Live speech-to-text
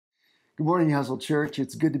Good morning, Household Church.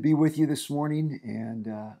 It's good to be with you this morning,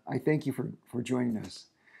 and I thank you for joining us.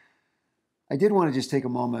 I did want to just take a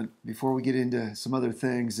moment before we get into some other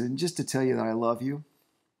things and just to tell you that I love you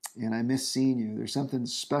and I miss seeing you. There's something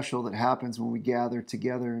special that happens when we gather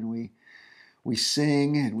together and we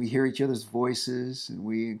sing and we hear each other's voices and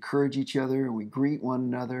we encourage each other and we greet one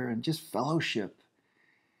another and just fellowship.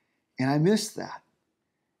 And I miss that.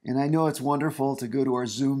 And I know it's wonderful to go to our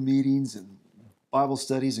Zoom meetings and Bible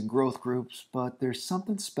studies and growth groups, but there's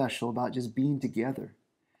something special about just being together.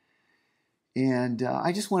 And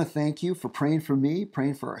I just want to thank you for praying for me,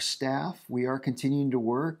 praying for our staff. We are continuing to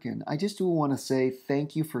work, and I just do want to say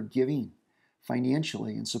thank you for giving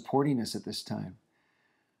financially and supporting us at this time.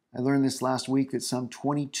 I learned this last week that some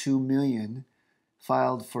 22 million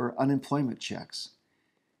filed for unemployment checks.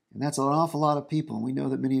 And that's an awful lot of people. And we know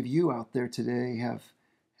that many of you out there today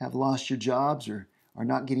have lost your jobs or are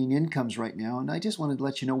not getting incomes right now. And I just wanted to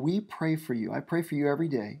let you know, we pray for you. I pray for you every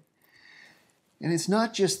day. And it's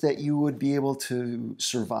not just that you would be able to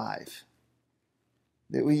survive,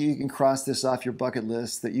 that you can cross this off your bucket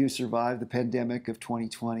list, that you survived the pandemic of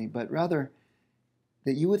 2020, but rather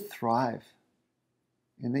that you would thrive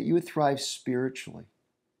and that you would thrive spiritually,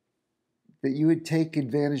 that you would take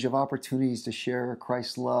advantage of opportunities to share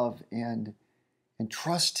Christ's love and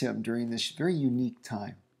trust Him during this very unique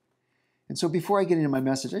time. And so before I get into my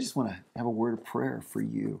message, I just want to have a word of prayer for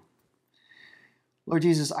you. Lord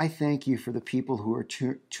Jesus, I thank you for the people who are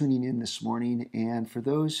tuning in this morning and for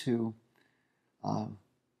those who are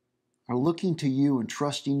looking to you and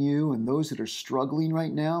trusting you and those that are struggling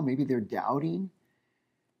right now. Maybe they're doubting.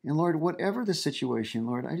 And Lord, whatever the situation,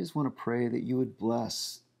 Lord, I just want to pray that you would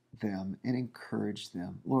bless them and encourage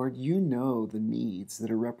them. Lord, you know the needs that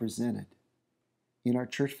are represented in our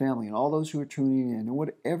church family and all those who are tuning in, and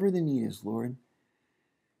whatever the need is, Lord,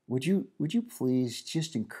 would you please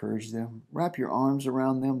just encourage them, wrap your arms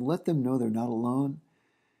around them, let them know they're not alone,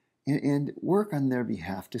 and work on their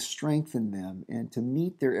behalf to strengthen them and to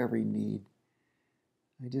meet their every need.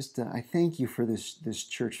 I thank you for this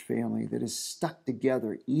church family that is stuck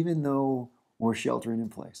together, even though we're sheltering in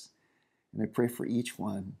place. And I pray for each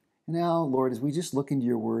one. And now, Lord, as we just look into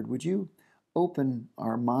your word, would you open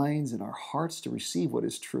our minds and our hearts to receive what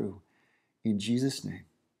is true. In Jesus' name,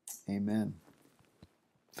 amen.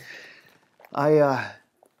 I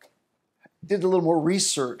did a little more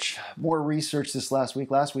research this last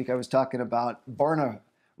week. Last week I was talking about Barna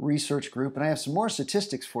Research Group, and I have some more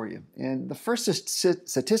statistics for you. And the first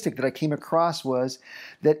statistic that I came across was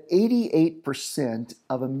that 88%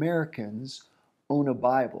 of Americans own a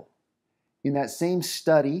Bible. In that same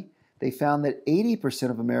study, they found that 80%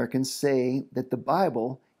 of Americans say that the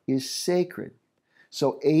Bible is sacred.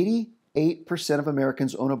 So 88% of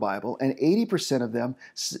Americans own a Bible, and 80% of them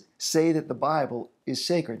say that the Bible is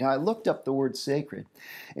sacred. Now, I looked up the word sacred,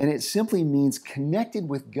 and it simply means connected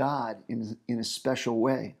with God in a special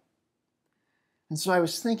way. And so I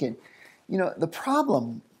was thinking, the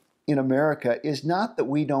problem in America is not that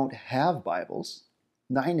we don't have Bibles.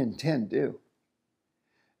 9 in 10 do.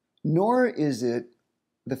 Nor is it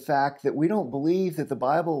the fact that we don't believe that the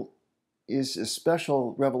Bible is a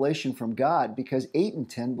special revelation from God, because 8 in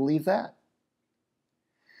 10 believe that.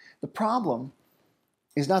 The problem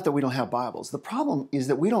is not that we don't have Bibles. The problem is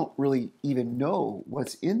that we don't really even know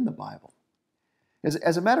what's in the Bible.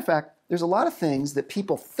 As a matter of fact, there's a lot of things that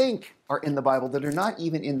people think are in the Bible that are not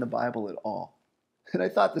even in the Bible at all. And I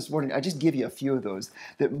thought this morning, I'd just give you a few of those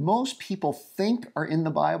that most people think are in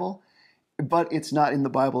the Bible, but it's not in the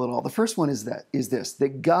Bible at all. The first one is this,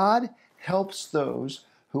 that God helps those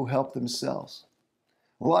who help themselves.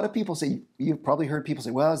 A lot of people say, you've probably heard people say,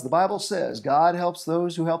 well, as the Bible says, God helps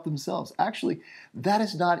those who help themselves. Actually, that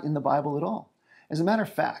is not in the Bible at all. As a matter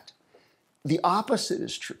of fact, the opposite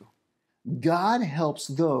is true. God helps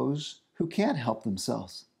those who can't help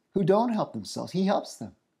themselves, who don't help themselves. He helps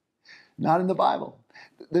them. Not in the Bible.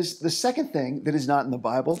 The second thing that is not in the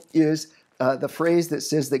Bible is the phrase that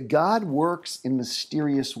says that God works in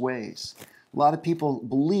mysterious ways. A lot of people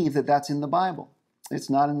believe that that's in the Bible. It's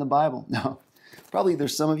not in the Bible. No. Probably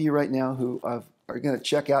there's some of you right now who are going to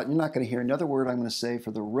check out, and you're not going to hear another word I'm going to say for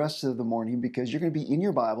the rest of the morning, because you're going to be in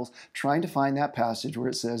your Bibles trying to find that passage where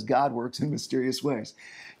it says God works in mysterious ways.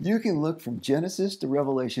 You can look from Genesis to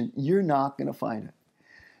Revelation. You're not going to find it.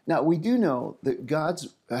 Now, we do know that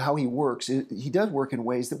how He works, He does work in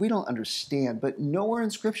ways that we don't understand, but nowhere in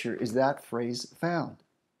Scripture is that phrase found.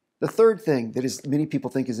 The third thing that many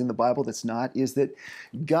people think is in the Bible that's not is that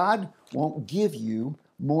God won't give you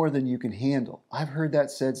more than you can handle. I've heard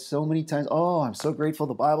that said so many times. Oh, I'm so grateful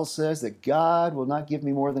the Bible says that God will not give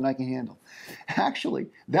me more than I can handle. Actually,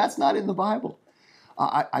 that's not in the Bible.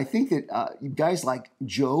 I think that guys like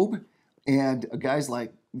Job and guys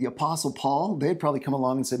like the Apostle Paul, they'd probably come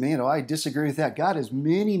along and say, man, I disagree with that. God has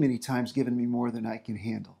many, many times given me more than I can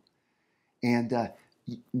handle. And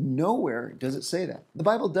nowhere does it say that. The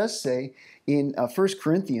Bible does say in 1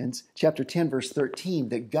 Corinthians chapter 10, verse 13,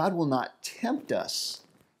 that God will not tempt us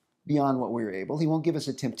beyond what we're able. He won't give us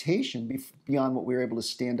a temptation beyond what we're able to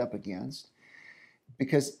stand up against.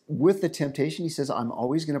 Because with the temptation, he says, I'm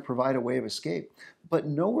always going to provide a way of escape. But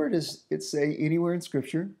nowhere does it say anywhere in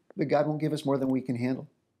Scripture that God won't give us more than we can handle.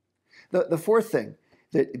 The fourth thing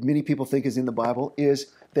that many people think is in the Bible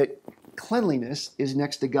is that cleanliness is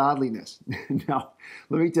next to godliness. Now,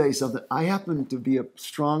 let me tell you something. I happen to be a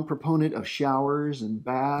strong proponent of showers and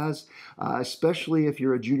baths, especially if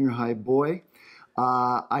you're a junior high boy.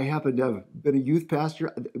 I happen to have been a youth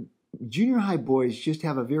pastor. Junior high boys just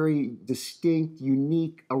have a very distinct,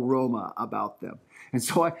 unique aroma about them. And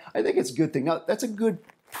so I think it's a good thing. Now, that's a good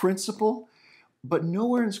principle, but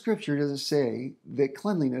nowhere in Scripture does it say that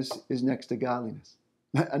cleanliness is next to godliness.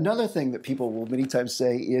 Another thing that people will many times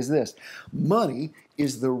say is this: money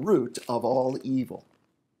is the root of all evil.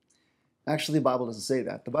 Actually, the Bible doesn't say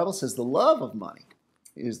that. The Bible says the love of money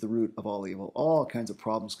is the root of all evil. All kinds of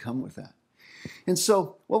problems come with that. And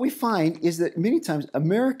so what we find is that many times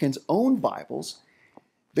Americans own Bibles.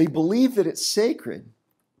 They believe that it's sacred,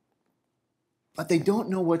 but they don't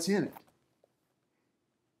know what's in it.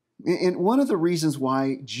 And one of the reasons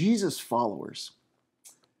why Jesus followers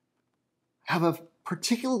have a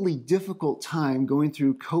particularly difficult time going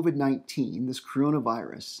through COVID-19, this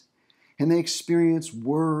coronavirus, and they experience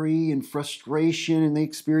worry and frustration, and they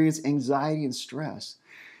experience anxiety and stress,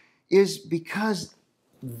 is because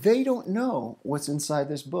they don't know what's inside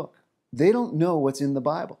this book. They don't know what's in the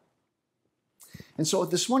Bible. And so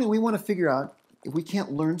this morning we want to figure out if we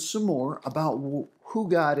can't learn some more about who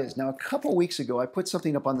God is. Now, a couple weeks ago, I put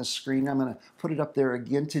something up on the screen. I'm going to put it up there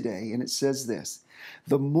again today, and it says this: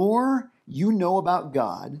 the more you know about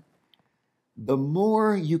God, the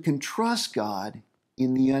more you can trust God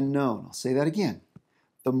in the unknown. I'll say that again.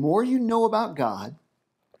 The more you know about God,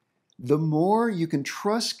 the more you can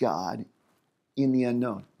trust God in the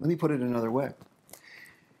unknown. Let me put it another way.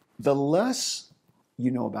 The less you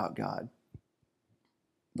know about God,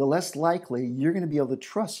 the less likely you're going to be able to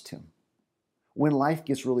trust Him when life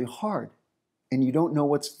gets really hard and you don't know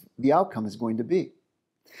what the outcome is going to be.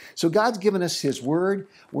 So God's given us His Word.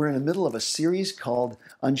 We're in the middle of a series called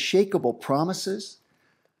Unshakeable Promises,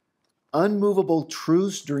 Unmovable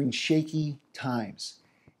Truths During Shaky Times.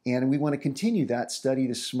 And we want to continue that study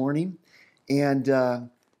this morning. And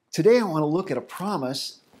today I want to look at a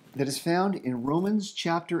promise that is found in Romans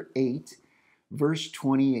chapter 8, verse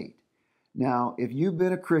 28. Now, if you've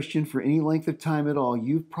been a Christian for any length of time at all,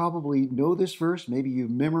 you probably know this verse. Maybe you've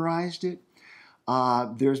memorized it.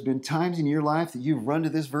 There's been times in your life that you've run to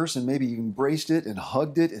this verse and maybe you embraced it and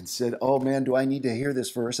hugged it and said, oh man, do I need to hear this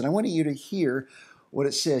verse? And I want you to hear what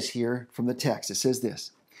it says here from the text. It says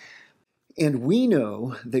this: and we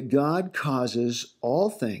know that God causes all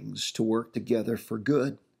things to work together for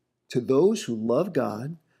good to those who love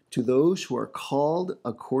God, to those who are called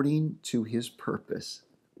according to His purpose.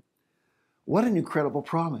 What an incredible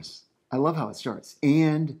promise. I love how it starts.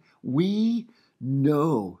 And we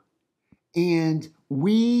know. And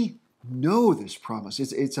we know this promise.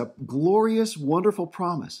 It's a glorious, wonderful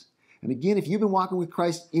promise. And again, if you've been walking with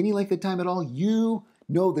Christ any length of time at all, you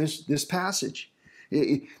know this passage.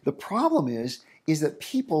 The problem is that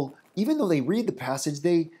people, even though they read the passage,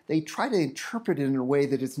 they try to interpret it in a way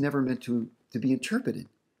that it's never meant to be interpreted.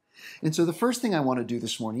 And so the first thing I want to do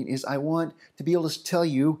this morning is I want to be able to tell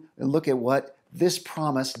you and look at what this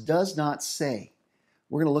promise does not say.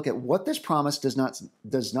 We're going to look at what this promise does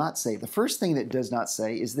not say. The first thing that does not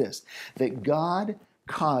say is this: that God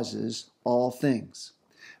causes all things.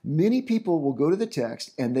 Many people will go to the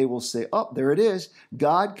text and they will say, oh, there it is.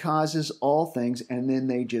 God causes all things, and then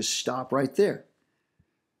they just stop right there.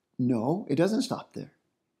 No, it doesn't stop there.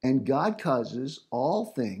 And God causes all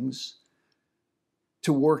things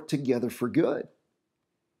to work together for good.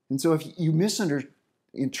 And so if you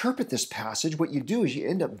misinterpret this passage, what you do is you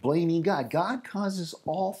end up blaming God. God causes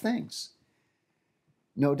all things.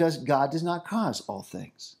 No, God does not cause all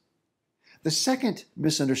things. The second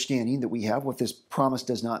misunderstanding that we have, what this promise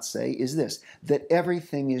does not say, is this: that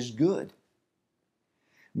everything is good.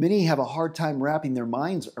 Many have a hard time wrapping their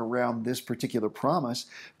minds around this particular promise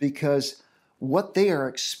because what they are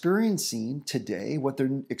experiencing today, what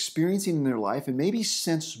they're experiencing in their life, and maybe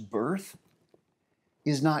since birth,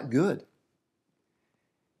 is not good.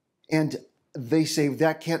 And they say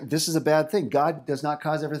this is a bad thing. God does not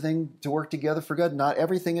cause everything to work together for good. Not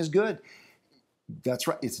everything is good. That's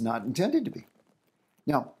right. It's not intended to be.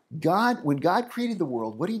 Now, when God created the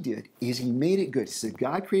world, what he did is he made it good. He said,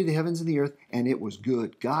 God created the heavens and the earth, and it was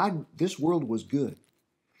good. This world was good.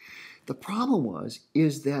 The problem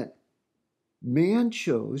is that man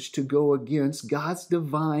chose to go against God's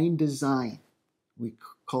divine design. We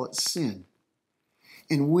call it sin.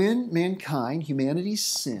 And when humanity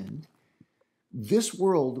sinned, this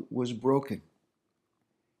world was broken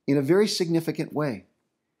in a very significant way.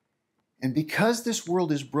 And because this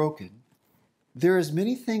world is broken, there is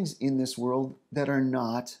many things in this world that are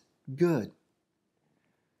not good.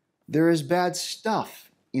 There is bad stuff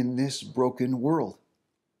in this broken world.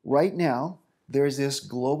 Right now, there is this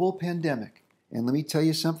global pandemic. And let me tell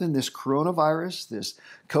you something, this coronavirus, this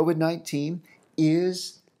COVID-19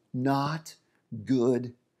 is not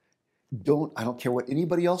good. I don't care what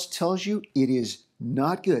anybody else tells you, it is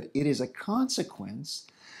not good. It is a consequence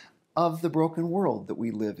of the broken world that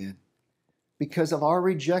we live in because of our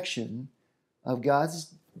rejection of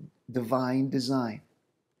God's divine design.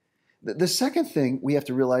 The second thing we have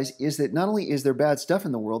to realize is that not only is there bad stuff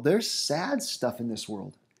in the world, there's sad stuff in this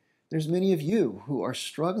world. There's many of you who are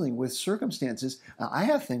struggling with circumstances. I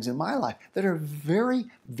have things in my life that are very,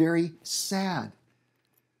 very sad.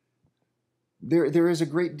 There is a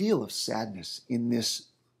great deal of sadness in this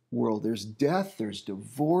world. There's death, there's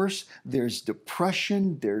divorce, there's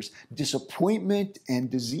depression, there's disappointment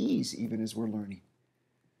and disease, even as we're learning.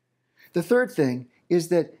 The third thing is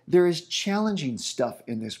that there is challenging stuff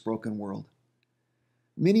in this broken world.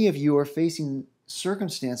 Many of you are facing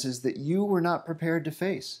circumstances that you were not prepared to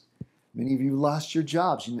face. Many of you lost your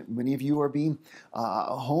jobs. Many of you are being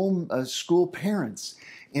school parents.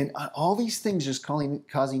 And all these things just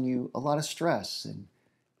causing you a lot of stress. And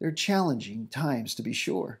they're challenging times, to be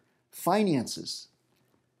sure. Finances,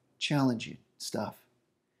 challenging stuff.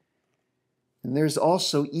 And there's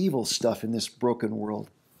also evil stuff in this broken world.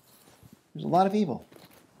 There's a lot of evil.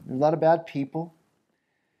 There's a lot of bad people.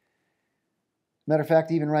 Matter of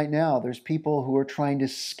fact, even right now, there's people who are trying to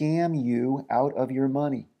scam you out of your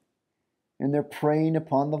money. And they're preying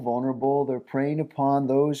upon the vulnerable. They're preying upon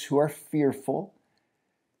those who are fearful.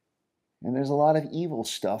 And there's a lot of evil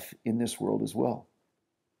stuff in this world as well.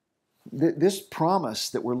 This promise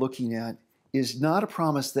that we're looking at is not a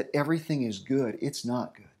promise that everything is good. It's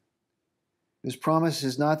not good. This promise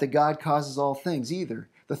is not that God causes all things either.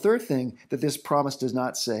 The third thing that this promise does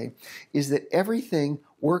not say is that everything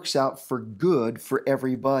works out for good for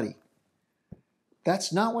everybody.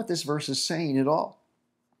 That's not what this verse is saying at all.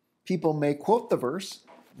 People may quote the verse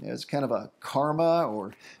as kind of a karma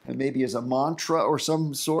or maybe as a mantra or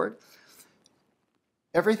some sort.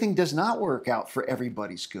 Everything does not work out for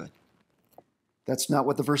everybody's good. That's not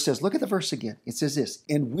what the verse says. Look at the verse again. It says this,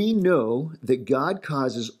 and we know that God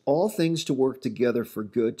causes all things to work together for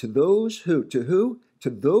good to those who, to who? To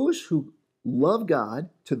those who love God,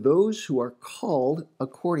 to those who are called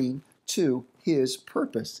according to his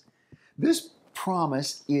purpose. This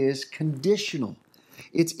promise is conditional.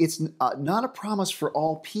 It's not a promise for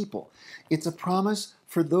all people. It's a promise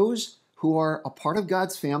for those who are a part of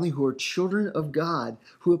God's family, who are children of God,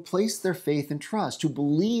 who have placed their faith and trust, who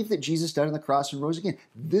believe that Jesus died on the cross and rose again.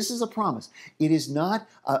 This is a promise. It is not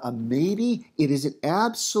a maybe, it is an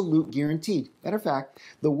absolute guarantee. Matter of fact,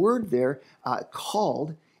 the word there,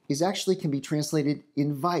 called, is actually can be translated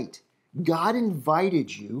invite. God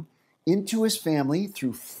invited you into his family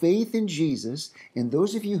through faith in Jesus, and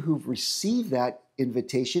those of you who've received that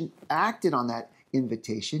invitation, acted on that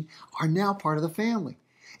invitation, are now part of the family.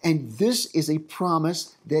 And this is a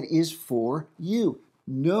promise that is for you.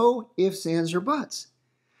 No ifs, ands, or buts.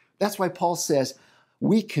 That's why Paul says,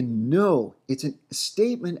 we can know. It's a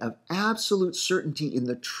statement of absolute certainty in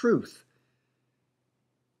the truth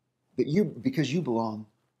that because you belong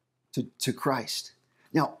to Christ.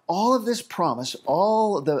 Now, all of this promise,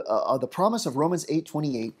 all the promise of Romans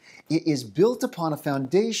 8:28, it is built upon a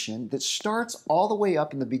foundation that starts all the way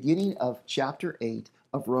up in the beginning of chapter 8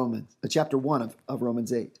 of Romans, chapter 1 of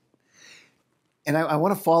Romans 8. And I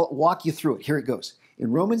want to walk you through it. Here it goes.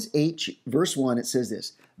 In Romans 8, verse 1, it says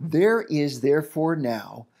this, there is therefore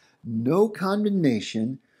now no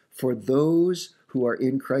condemnation for those who are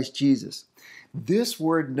in Christ Jesus. This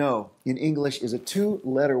word no in English is a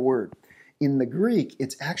two-letter word. In the Greek,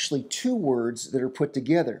 it's actually two words that are put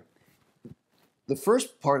together. The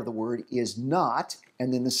first part of the word is not,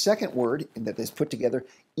 and then the second word that is put together,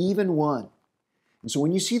 even one. And so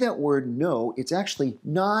when you see that word no, it's actually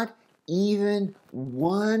not even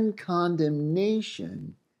one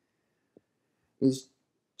condemnation is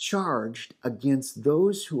charged against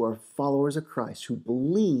those who are followers of Christ, who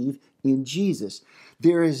believe in Jesus.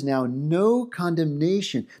 There is now no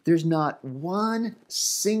condemnation. There's not one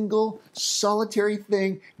single solitary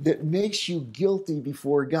thing that makes you guilty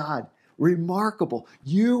before God. Remarkable.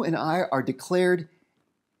 You and I are declared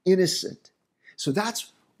innocent. So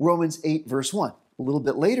that's Romans 8, verse 1. A little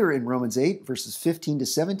bit later in Romans 8, verses 15 to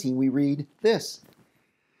 17, we read this.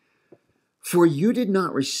 For you did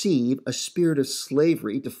not receive a spirit of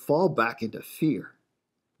slavery to fall back into fear,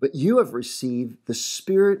 but you have received the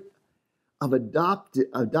spirit of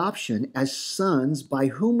adoption as sons, by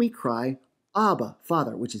whom we cry, Abba,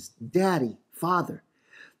 Father, which is Daddy, Father.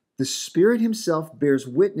 The Spirit himself bears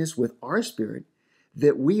witness with our spirit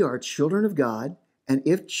that we are children of God, and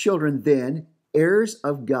if children, then heirs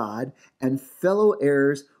of God and fellow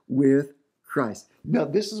heirs with Christ. Now,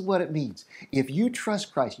 this is what it means. If you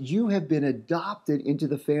trust Christ, you have been adopted into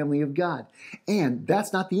the family of God. And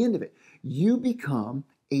that's not the end of it. You become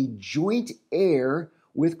a joint heir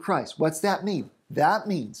with Christ. What's that mean? That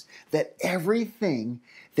means that everything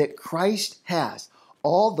that Christ has,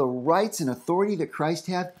 all the rights and authority that Christ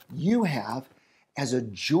has, you have as a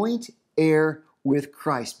joint heir with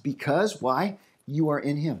Christ. Because, why? You are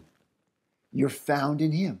in him. You're found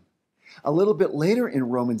in him. A little bit later in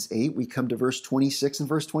Romans 8, we come to verse 26 and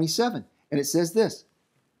verse 27, and it says this.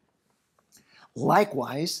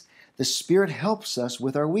 Likewise, the Spirit helps us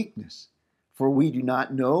with our weakness, for we do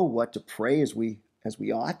not know what to pray as we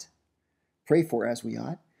ought,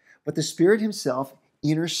 but the Spirit himself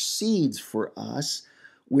intercedes for us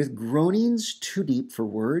with groanings too deep for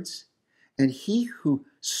words, and he who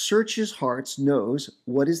searches hearts knows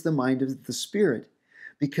what is the mind of the Spirit,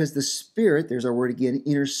 because the Spirit, there's our word again,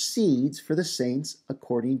 intercedes for the saints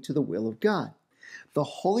according to the will of God. The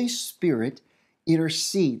Holy Spirit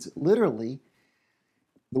intercedes. Literally,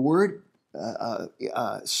 the word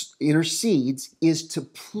intercedes is to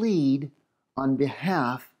plead on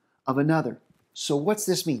behalf of another. So what's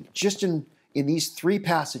this mean? Just in these three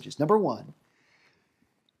passages. Number one,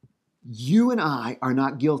 you and I are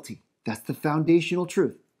not guilty. That's the foundational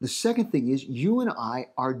truth. The second thing is you and I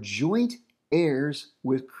are joint heirs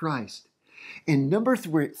with Christ. And number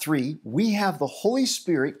three, we have the Holy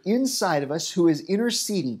Spirit inside of us who is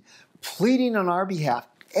interceding, pleading on our behalf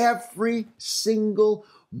every single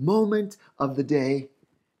moment of the day.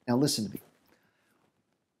 Now listen to me.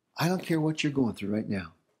 I don't care what you're going through right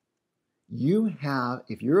now. You have,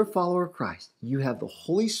 if you're a follower of Christ, you have the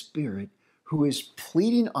Holy Spirit who is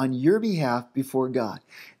pleading on your behalf before God.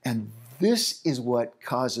 And this is what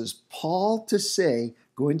causes Paul to say,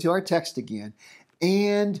 go into our text again,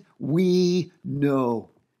 and we know.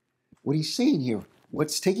 What he's saying here,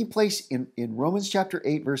 what's taking place in Romans chapter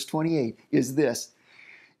 8, verse 28 is this.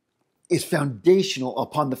 Is foundational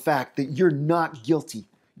upon the fact that you're not guilty.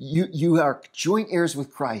 You are joint heirs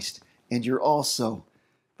with Christ, and you're also,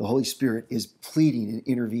 the Holy Spirit is pleading and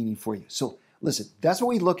intervening for you. So listen, that's what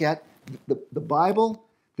we look at. The Bible,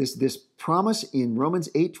 this promise in Romans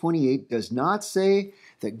 8:28 does not say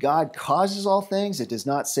that God causes all things. It does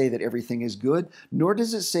not say that everything is good, nor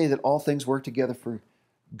does it say that all things work together for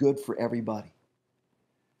good for everybody.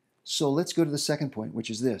 So let's go to the second point, which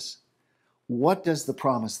is this. What does the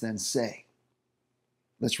promise then say?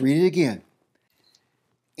 Let's read it again.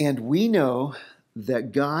 And we know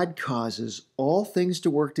that God causes all things to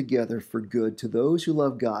work together for good to those who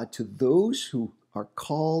love God, to those who are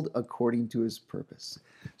called according to his purpose.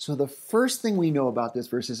 So the first thing we know about this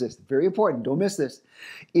verse is this, very important, don't miss this,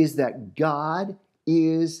 is that God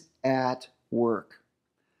is at work.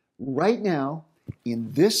 Right now,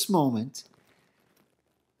 in this moment,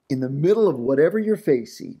 in the middle of whatever you're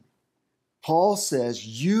facing, Paul says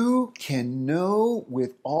you can know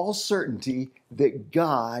with all certainty that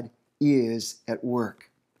God is at work.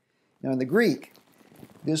 Now in the Greek,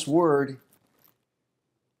 this word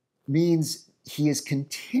means he is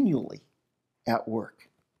continually at work.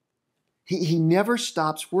 He never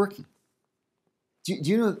stops working. Do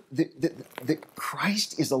you know that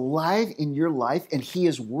Christ is alive in your life and he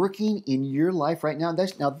is working in your life right now?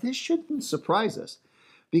 Now this shouldn't surprise us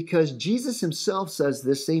because Jesus himself says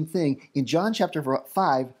this same thing in John chapter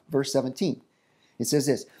 5, verse 17. It says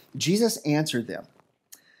this, Jesus answered them,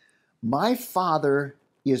 "My Father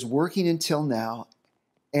is working until now,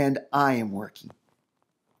 and I am working."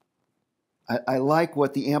 I like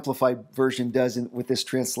what the Amplified Version does with this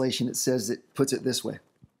translation. It puts it this way.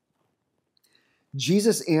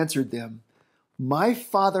 Jesus answered them, "My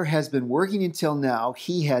Father has been working until now.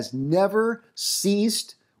 He has never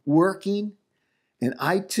ceased working, and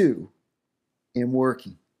I too am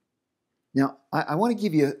working." Now, I want to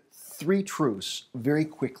give you three truths very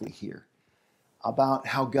quickly here about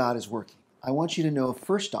how God is working. I want you to know,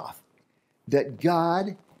 first off, that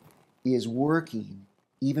God is working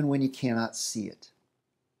even when you cannot see it.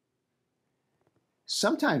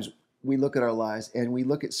 Sometimes we look at our lives and we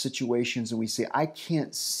look at situations and we say, I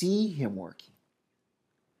can't see him working.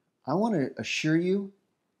 I want to assure you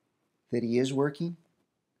that he is working.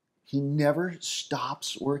 He never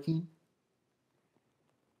stops working.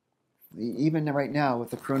 Even right now with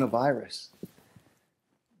the coronavirus,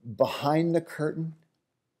 behind the curtain,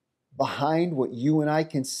 behind what you and I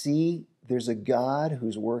can see, there's a God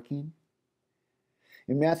who's working.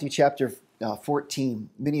 In Matthew chapter 14,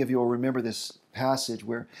 many of you will remember this passage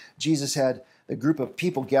where Jesus had a group of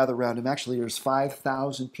people gather around him. Actually, there's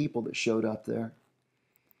 5,000 people that showed up there.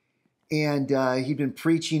 And he'd been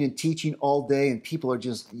preaching and teaching all day, and people are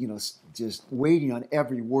just waiting on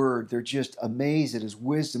every word. They're just amazed at his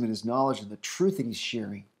wisdom and his knowledge and the truth that he's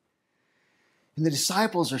sharing. And the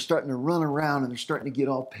disciples are starting to run around, and they're starting to get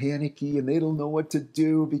all panicky, and they don't know what to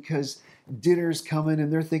do because dinner's coming,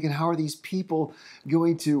 and they're thinking, how are these people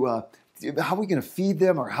going to, how are we going to feed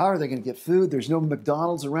them, or how are they going to get food? There's no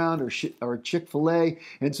McDonald's around or Chick-fil-A,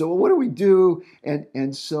 and so what do we do?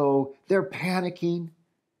 And so they're panicking.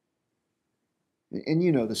 And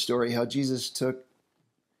you know the story, how Jesus took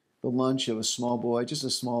the lunch of a small boy, just a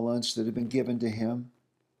small lunch that had been given to him.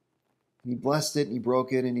 And he blessed it, and he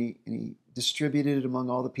broke it, and he distributed it among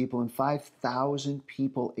all the people, and 5,000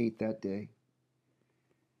 people ate that day.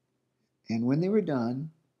 And when they were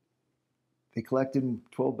done, they collected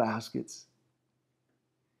 12 baskets.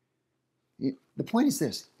 The point is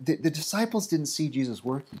this, the disciples didn't see Jesus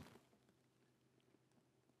working,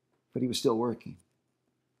 but he was still working.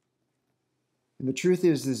 And the truth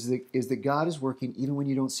is that God is working even when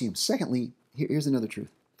you don't see him. Secondly, here's another truth.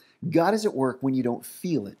 God is at work when you don't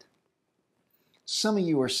feel it. Some of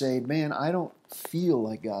you are saying, man, I don't feel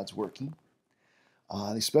like God's working.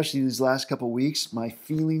 Especially these last couple of weeks, my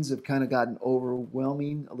feelings have kind of gotten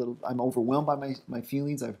overwhelming a little. I'm overwhelmed by my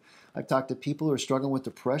feelings. I've talked to people who are struggling with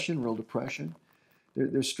depression, real depression.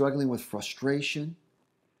 They're struggling with frustration.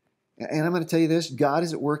 And I'm going to tell you this, God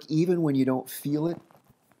is at work even when you don't feel it.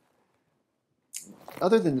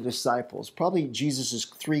 Other than the disciples, probably Jesus'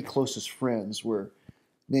 3 closest friends were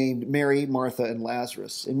named Mary, Martha, and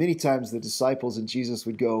Lazarus. And many times the disciples and Jesus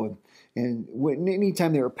would go, and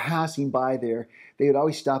anytime they were passing by there, they would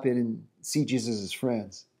always stop in and see Jesus'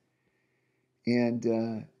 friends.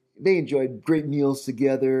 And they enjoyed great meals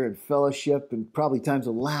together and fellowship and probably times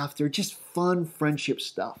of laughter, just fun friendship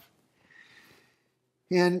stuff.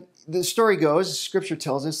 And the story goes, Scripture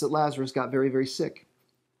tells us that Lazarus got very, very sick.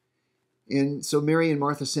 And so Mary and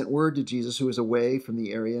Martha sent word to Jesus, who was away from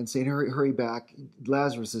the area, and saying, hurry back.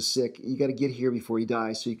 Lazarus is sick. You got to get here before he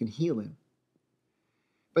dies so you can heal him.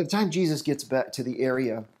 By the time Jesus gets back to the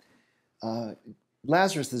area,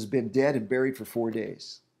 Lazarus has been dead and buried for 4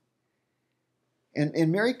 days.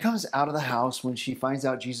 And Mary comes out of the house when she finds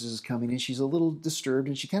out Jesus is coming, and she's a little disturbed,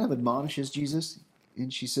 and she kind of admonishes Jesus.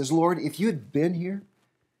 And she says, Lord, if you had been here,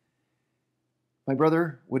 my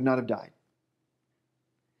brother would not have died.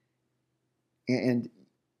 And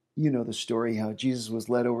you know the story, how Jesus was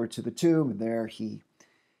led over to the tomb, and there he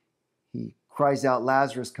cries out,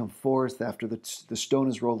 Lazarus, come forth, after the stone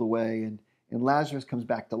is rolled away, and Lazarus comes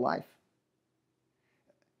back to life.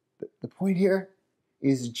 The point here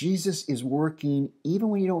is Jesus is working even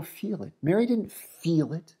when you don't feel it. Mary didn't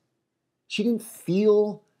feel it. She didn't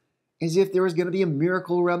feel as if there was going to be a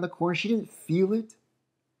miracle around the corner. She didn't feel it.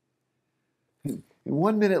 In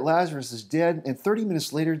 1 minute, Lazarus is dead, and 30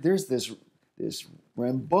 minutes later, there's this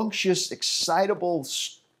rambunctious, excitable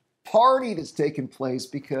party that's taken place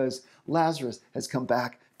because Lazarus has come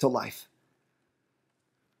back to life.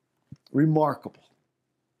 Remarkable.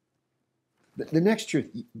 The next truth,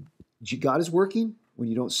 God is working when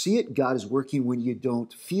you don't see it. God is working when you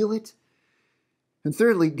don't feel it. And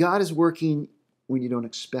thirdly, God is working when you don't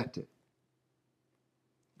expect it.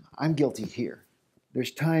 I'm guilty here.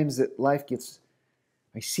 There's times that life gets,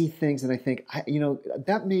 I see things and I think,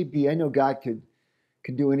 that may be, I know God could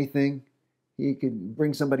do anything. He could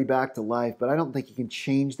bring somebody back to life, but I don't think he can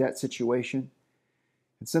change that situation.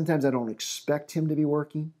 And sometimes I don't expect him to be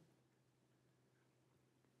working.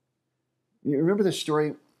 You remember the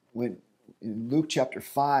story when in Luke chapter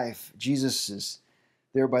 5, Jesus is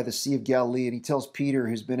there by the Sea of Galilee, and he tells Peter,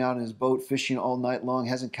 who's been out in his boat fishing all night long,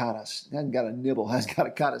 hasn't got a nibble,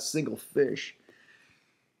 hasn't got a single fish.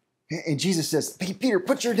 And Jesus says, hey, Peter,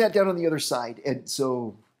 put your net down on the other side. And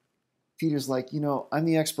so Peter's like, I'm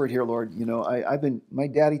the expert here, Lord. My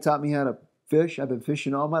daddy taught me how to fish. I've been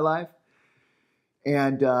fishing all my life.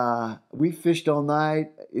 And we fished all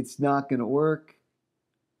night. It's not going to work.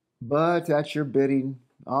 But at your bidding,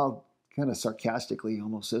 I'll kind of sarcastically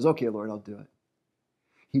almost says, okay, Lord, I'll do it.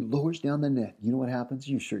 He lowers down the net. You know what happens?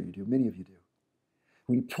 You sure you do. Many of you do.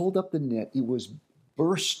 When he pulled up the net, it was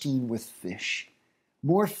bursting with fish.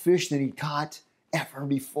 More fish than he caught ever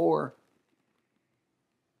before.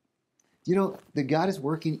 You know, that God is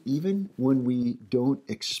working even when we don't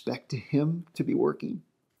expect him to be working.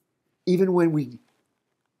 Even when we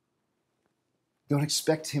don't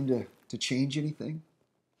expect him to change anything.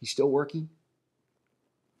 He's still working.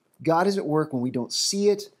 God is at work when we don't see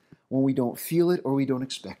it, when we don't feel it, or we don't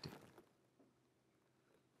expect it.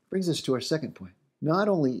 Brings us to our second point. Not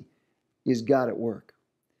only is God at work,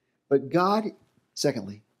 but God,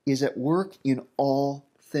 secondly, is at work in all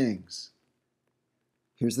things.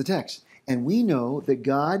 Here's the text. And we know that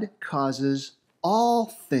God causes all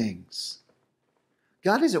things.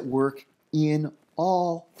 God is at work in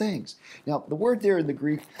all things. Now, the word there in the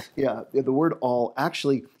Greek, the word all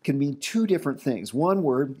actually can mean two different things. One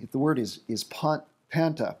word, the word is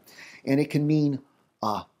panta, and it can mean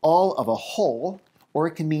all of a whole, or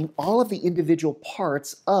it can mean all of the individual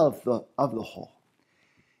parts of the whole.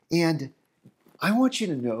 And I want you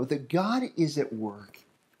to know that God is at work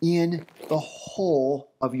in the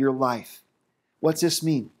whole of your life. What's this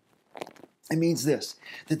mean? It means this,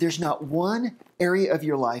 that there's not one area of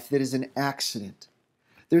your life that is an accident.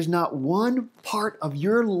 There's not one part of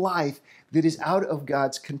your life that is out of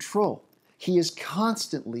God's control. He is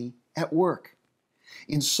constantly at work.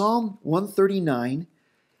 In Psalm 139,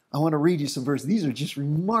 I want to read you some verses. These are just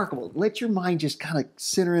remarkable. Let your mind just kind of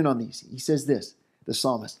center in on these. He says this, the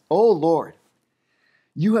psalmist, "O Lord,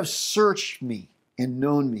 you have searched me and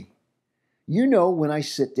known me. You know when I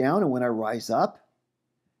sit down and when I rise up.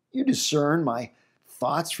 You discern my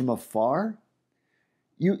thoughts from afar.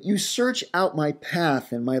 You search out my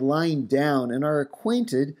path and my lying down and are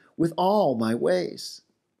acquainted with all my ways.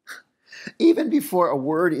 Even before a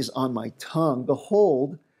word is on my tongue,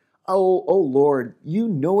 behold, O Lord, you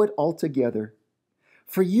know it altogether.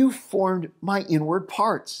 For you formed my inward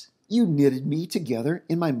parts. You knitted me together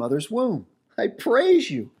in my mother's womb. I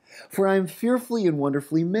praise you, for I am fearfully and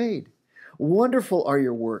wonderfully made. Wonderful are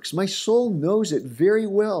your works. My soul knows it very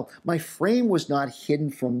well. My frame was not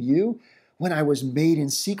hidden from you when I was made in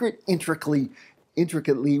secret, intricately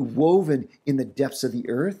woven in the depths of the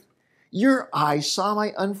earth. Your eyes saw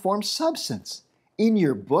my unformed substance. In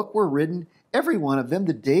your book were written, every one of them,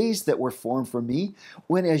 the days that were formed for me,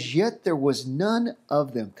 when as yet there was none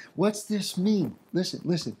of them." What's this mean?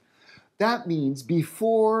 Listen. That means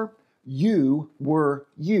before you were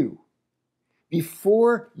you.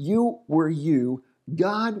 Before you were you,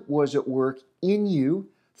 God was at work in you,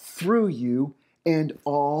 through you, and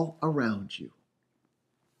all around you.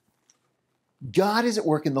 God is at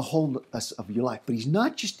work in the wholeness of your life, but he's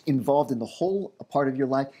not just involved in the whole part of your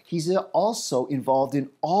life, he's also involved in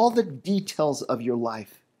all the details of your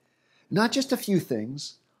life. Not just a few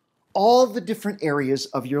things, all the different areas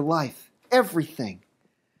of your life, everything.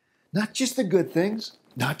 Not just the good things,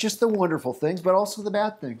 not just the wonderful things, but also the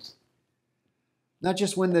bad things. Not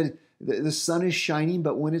just when the sun is shining,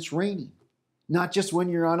 but when it's raining. Not just when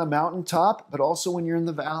you're on a mountaintop, but also when you're in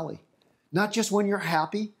the valley. Not just when you're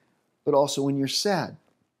happy, but also when you're sad.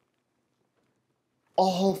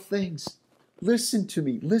 All things. Listen to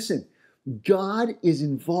me. Listen. God is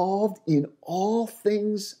involved in all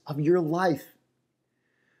things of your life.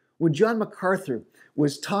 When John MacArthur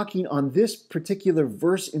was talking on this particular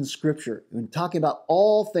verse in Scripture, and talking about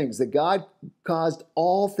all things, that God caused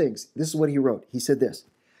all things, this is what he wrote. He said this,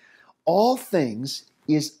 "All things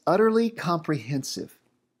is utterly comprehensive,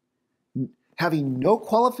 having no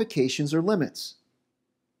qualifications or limits.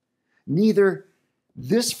 Neither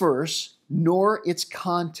this verse nor its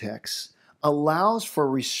context allows for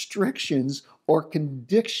restrictions or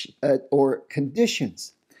conditions.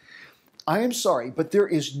 I am sorry, but there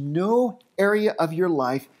is no area of your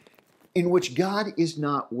life in which God is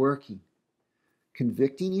not working,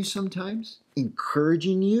 convicting you sometimes,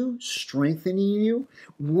 encouraging you, strengthening you,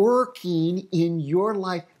 working in your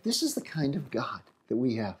life." This is the kind of God that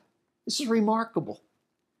we have. This is remarkable.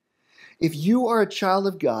 If you are a child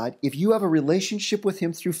of God, if you have a relationship with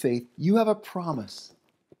him through faith, you have a promise.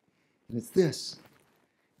 And it's this,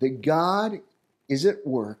 that God is at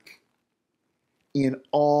work in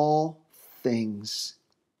all things.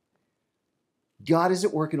 God is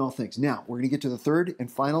at work in all things. Now, we're going to get to the third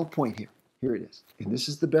and final point here. Here it is. And this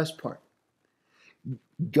is the best part.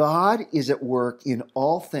 God is at work in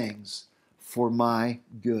all things for my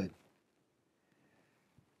good.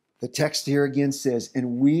 The text here again says,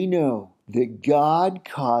 "And we know that God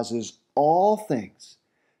causes all things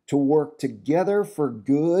to work together for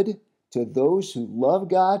good to those who love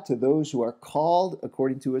God, to those who are called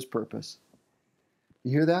according to his purpose.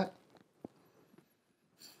 You hear that?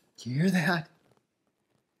 You hear that?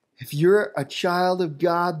 If you're a child of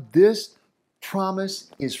God, this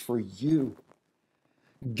promise is for you.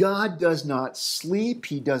 God does not sleep.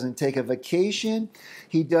 He doesn't take a vacation.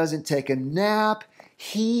 He doesn't take a nap.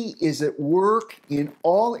 He is at work in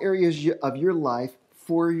all areas of your life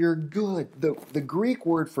for your good. The Greek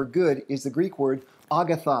word for good is the Greek word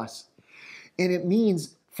agathos, and it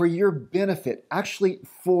means for your benefit, actually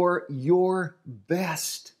for your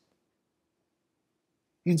best.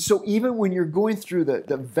 And so even when you're going through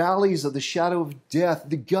the valleys of the shadow of death,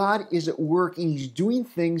 the God is at work and he's doing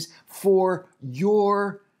things for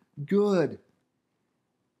your good.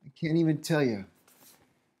 I can't even tell you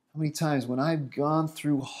how many times when I've gone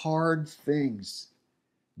through hard things,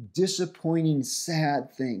 disappointing,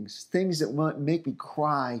 sad things, things that make me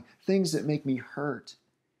cry, things that make me hurt,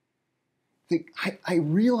 I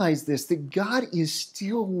realize this, that God is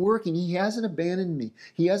still working. He hasn't abandoned me.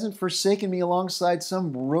 He hasn't forsaken me alongside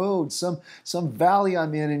some road, some valley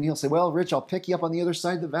I'm in, and he'll say, well, Rich, I'll pick you up on the other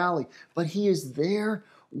side of the valley. But he is there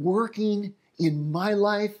working in my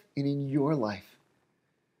life and in your life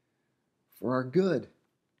for our good.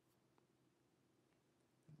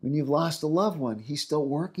 When you've lost a loved one, he's still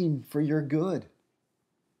working for your good.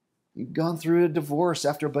 You've gone through a divorce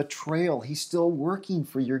after a betrayal, he's still working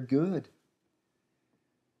for your good.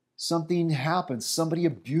 Something happens, somebody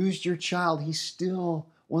abused your child, he still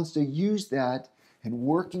wants to use that and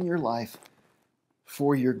work in your life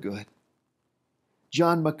for your good.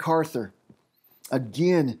 John MacArthur,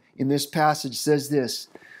 again in this passage, says this: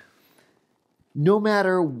 no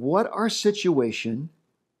matter what our situation,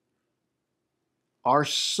 our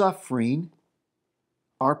suffering,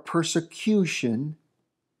 our persecution,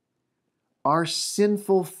 our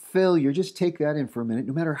sinful failure, just take that in for a minute,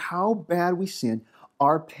 no matter how bad we sin,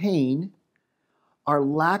 our pain, our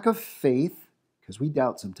lack of faith, because we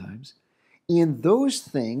doubt sometimes, in those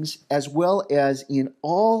things as well as in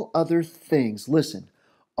all other things, listen,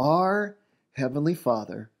 our Heavenly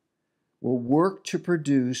Father will work to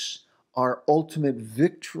produce our ultimate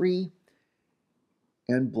victory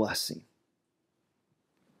and blessing.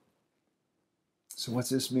 So what's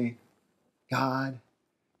this mean? God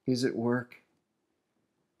is at work.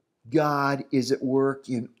 God is at work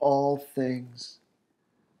in all things.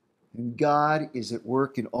 And God is at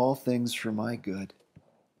work in all things for my good.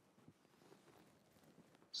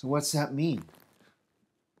 So what's that mean?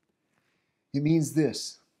 It means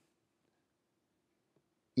this.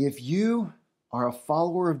 If you are a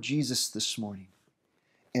follower of Jesus this morning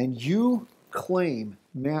and you claim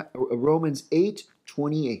Romans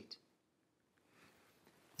 8:28,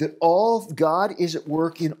 that all God is at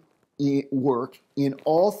work in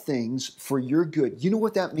all things for your good. You know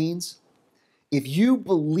what that means? If you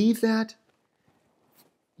believe that,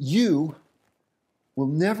 you will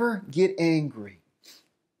never get angry.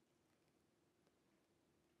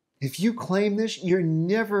 If you claim this, you're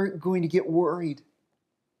never going to get worried.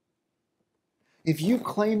 If you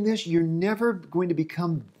claim this, you're never going to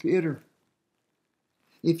become bitter.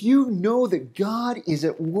 If you know that God is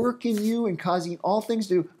at work in you and causing all things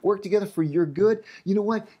to work together for your good, you know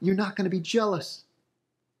what? You're not going to be jealous.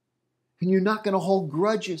 And you're not going to hold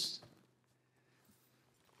grudges.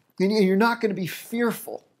 And you're not going to be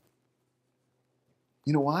fearful.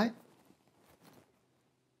 You know why?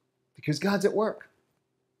 Because God's at work.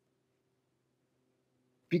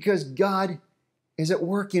 Because God is at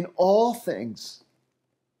work in all things.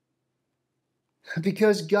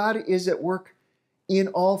 Because God is at work in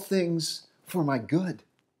all things for my good.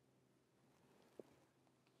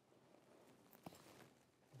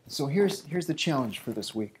 So here's the challenge for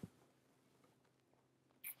this week.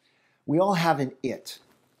 We all have an it.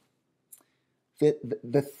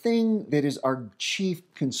 The thing that is our chief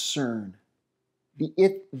concern, the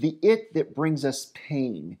it that brings us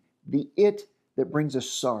pain, the it that brings us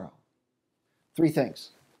sorrow. 3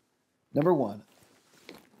 things. Number 1,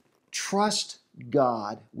 trust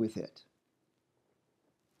God with it.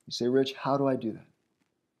 You say, Rich, how do I do that?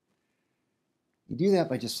 You do that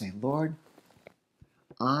by just saying, Lord,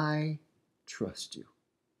 I trust you.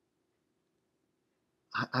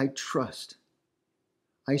 I trust.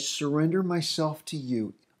 I surrender myself to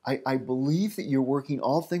you. I believe that you're working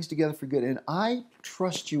all things together for good, and I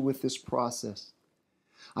trust you with this process.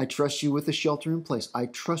 I trust you with the shelter in place. I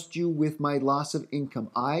trust you with my loss of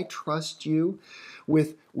income. I trust you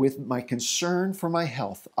with my concern for my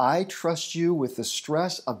health. I trust you with the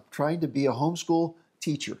stress of trying to be a homeschool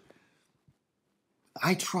teacher.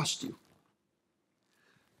 I trust you.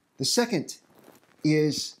 The second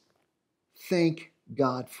is thank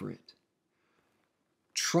God for it.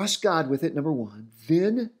 Trust God with it, number one.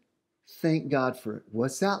 Then thank God for it.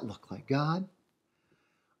 What's that look like? God,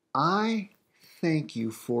 I thank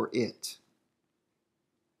you for it,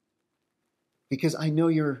 because I know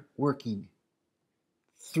you're working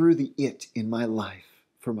through the it in my life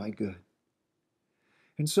for my good.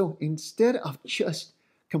 And so instead of just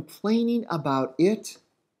complaining about it,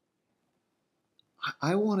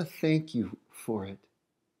 I want to thank you for it.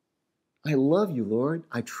 I love you, Lord.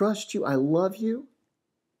 I trust you. I love you.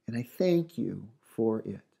 And I thank you for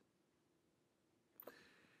it.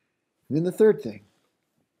 And then the third thing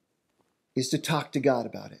is to talk to God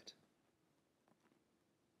about it.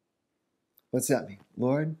 What's that mean?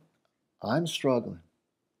 Lord, I'm struggling.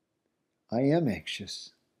 I am anxious.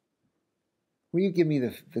 Will you give me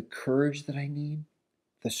the courage that I need?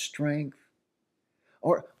 The strength?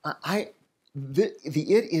 Or the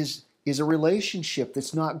it is a relationship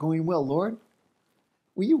that's not going well. Lord,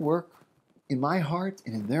 will you work in my heart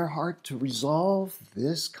and in their heart to resolve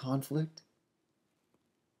this conflict?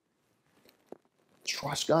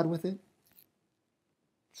 Trust God with it.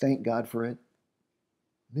 Thank God for it.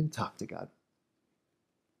 Then talk to God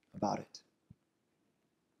about it.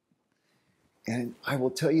 And I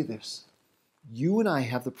will tell you this. You and I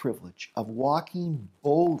have the privilege of walking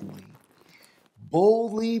boldly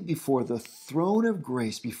before the throne of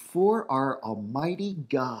grace, before our Almighty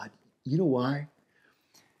God. You know why?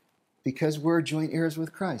 Because we're joint heirs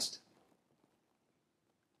with Christ.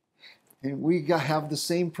 And we have the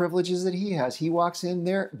same privileges that He has. He walks in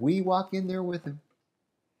there, we walk in there with Him.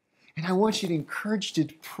 And I want you to encourage you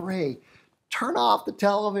to pray. Turn off the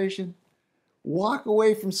television. Walk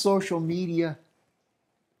away from social media.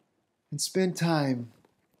 And spend time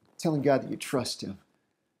telling God that you trust Him,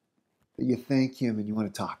 that you thank Him, and you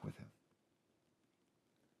want to talk with Him.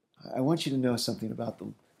 I want you to know something about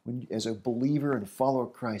them. As a believer and a follower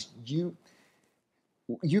of Christ, you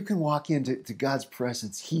can walk into God's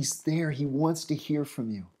presence. He's there. He wants to hear from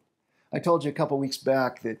you. I told you a couple weeks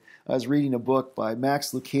back that I was reading a book by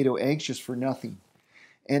Max Lucado, Anxious for Nothing.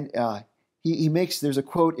 And there's a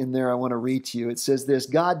quote in there I want to read to you. It says this: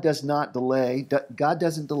 God doesn't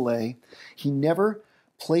delay. He never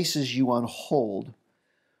places you on hold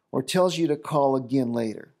or tells you to call again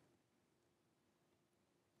later.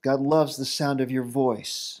 God loves the sound of your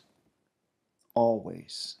voice,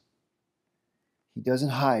 always. He doesn't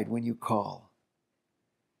hide when you call.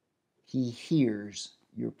 He hears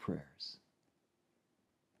your prayers.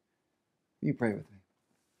 Will you pray with me?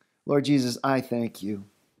 Lord Jesus, I thank you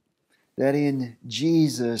that in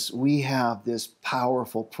Jesus we have this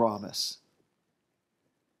powerful promise.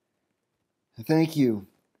 Thank you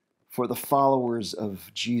for the followers of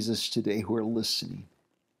Jesus today who are listening.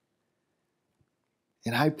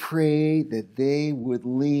 And I pray that they would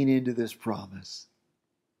lean into this promise,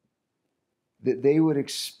 that they would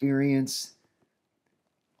experience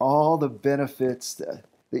all the benefits that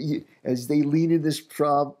you, as they lean into this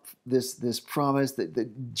promise, that the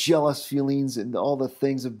jealous feelings and all the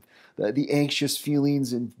things of the anxious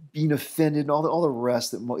feelings and being offended and all the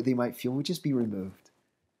rest that they might feel would just be removed.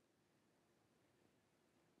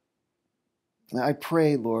 And I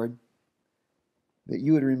pray, Lord, that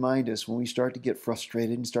you would remind us when we start to get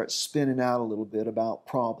frustrated and start spinning out a little bit about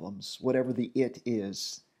problems, whatever the it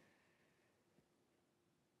is,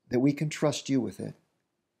 that we can trust you with it,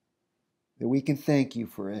 that we can thank you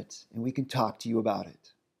for it, and we can talk to you about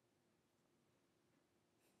it.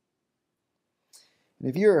 And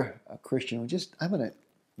if you're a Christian,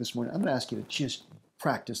 this morning, I'm going to ask you to just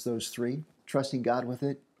practice those three: trusting God with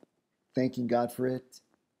it, thanking God for it,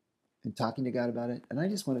 and talking to God about it. And I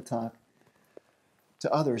just want to talk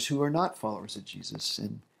to others who are not followers of Jesus.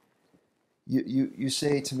 And you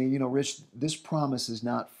say to me, Rich, this promise is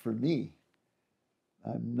not for me.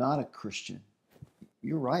 I'm not a Christian.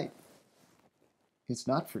 You're right. It's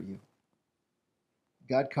not for you.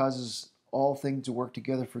 God causes all things to work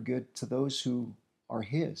together for good to those who are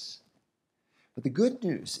His. But the good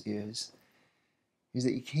news is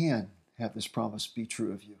that you can have this promise be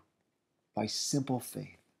true of you by simple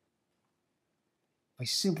faith, by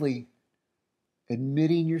simply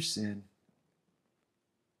admitting your sin,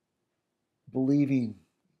 believing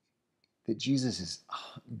that Jesus is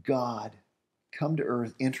God, come to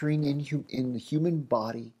earth, entering in the human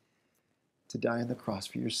body to die on the cross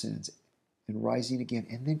for your sins, and rising again,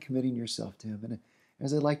 and then committing yourself to Him. And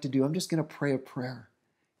as I like to do, I'm just going to pray a prayer.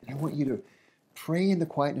 And I want you to pray in the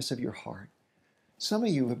quietness of your heart. Some of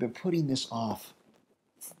you have been putting this off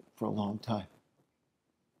for a long time.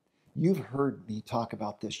 You've heard me talk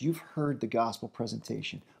about this. You've heard the gospel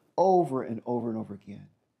presentation over and over and over again.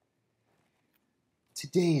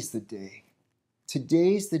 Today's the day.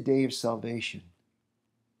 Today's the day of salvation.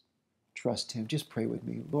 Trust him. Just pray with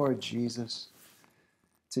me. Lord Jesus,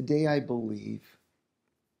 today I believe.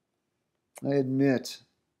 I admit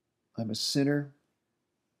I'm a sinner.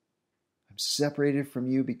 I'm separated from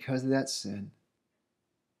you because of that sin.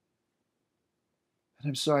 And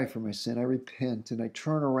I'm sorry for my sin. I repent and I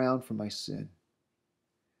turn around from my sin.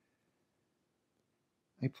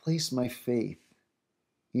 I place my faith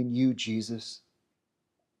in you, Jesus,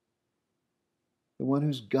 the one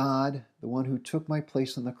who's God, the one who took my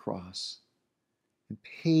place on the cross and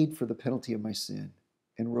paid for the penalty of my sin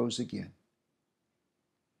and rose again.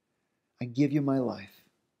 I give you my life.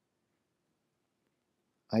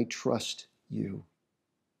 I trust you.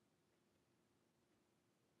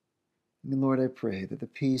 And Lord, I pray that the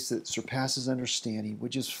peace that surpasses understanding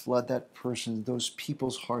would just flood that person, those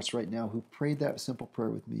people's hearts right now who prayed that simple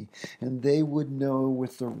prayer with me, and they would know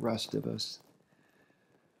with the rest of us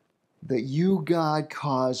that you, God,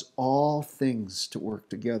 cause all things to work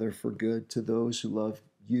together for good to those who love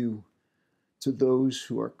you, to those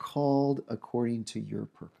who are called according to your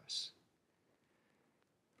purpose.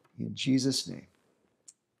 In Jesus' name,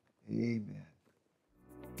 amen.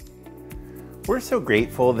 We're so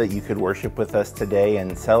grateful that you could worship with us today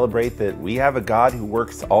and celebrate that we have a God who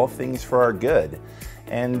works all things for our good,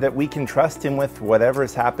 and that we can trust him with whatever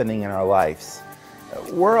is happening in our lives.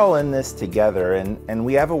 We're all in this together, and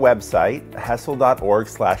we have a website,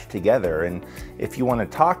 hessel.org/together, and if you want to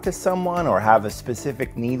talk to someone or have a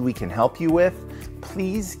specific need we can help you with,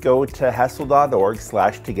 please go to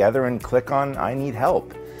hessel.org/together and click on I Need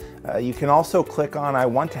Help. You can also click on I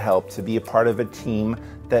Want to Help to be a part of a team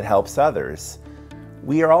that helps others.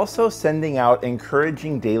 We are also sending out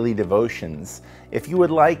encouraging daily devotions. If you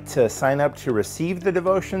would like to sign up to receive the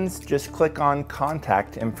devotions, just click on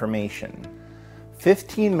Contact Information.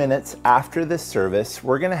 15 minutes after this service,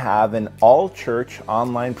 we're going to have an all-church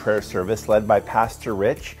online prayer service led by Pastor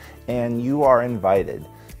Rich, and you are invited.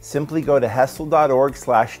 Simply go to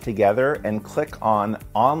hessel.org/together and click on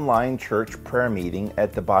Online Church Prayer Meeting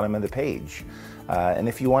at the bottom of the page. And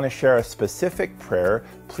if you want to share a specific prayer,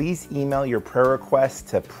 please email your prayer request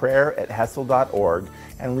to prayer@hessel.org,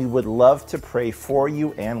 and we would love to pray for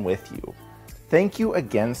you and with you. Thank you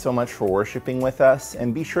again so much for worshiping with us,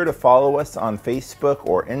 and be sure to follow us on Facebook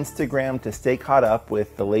or Instagram to stay caught up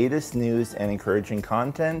with the latest news and encouraging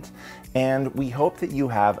content, and we hope that you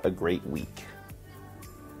have a great week.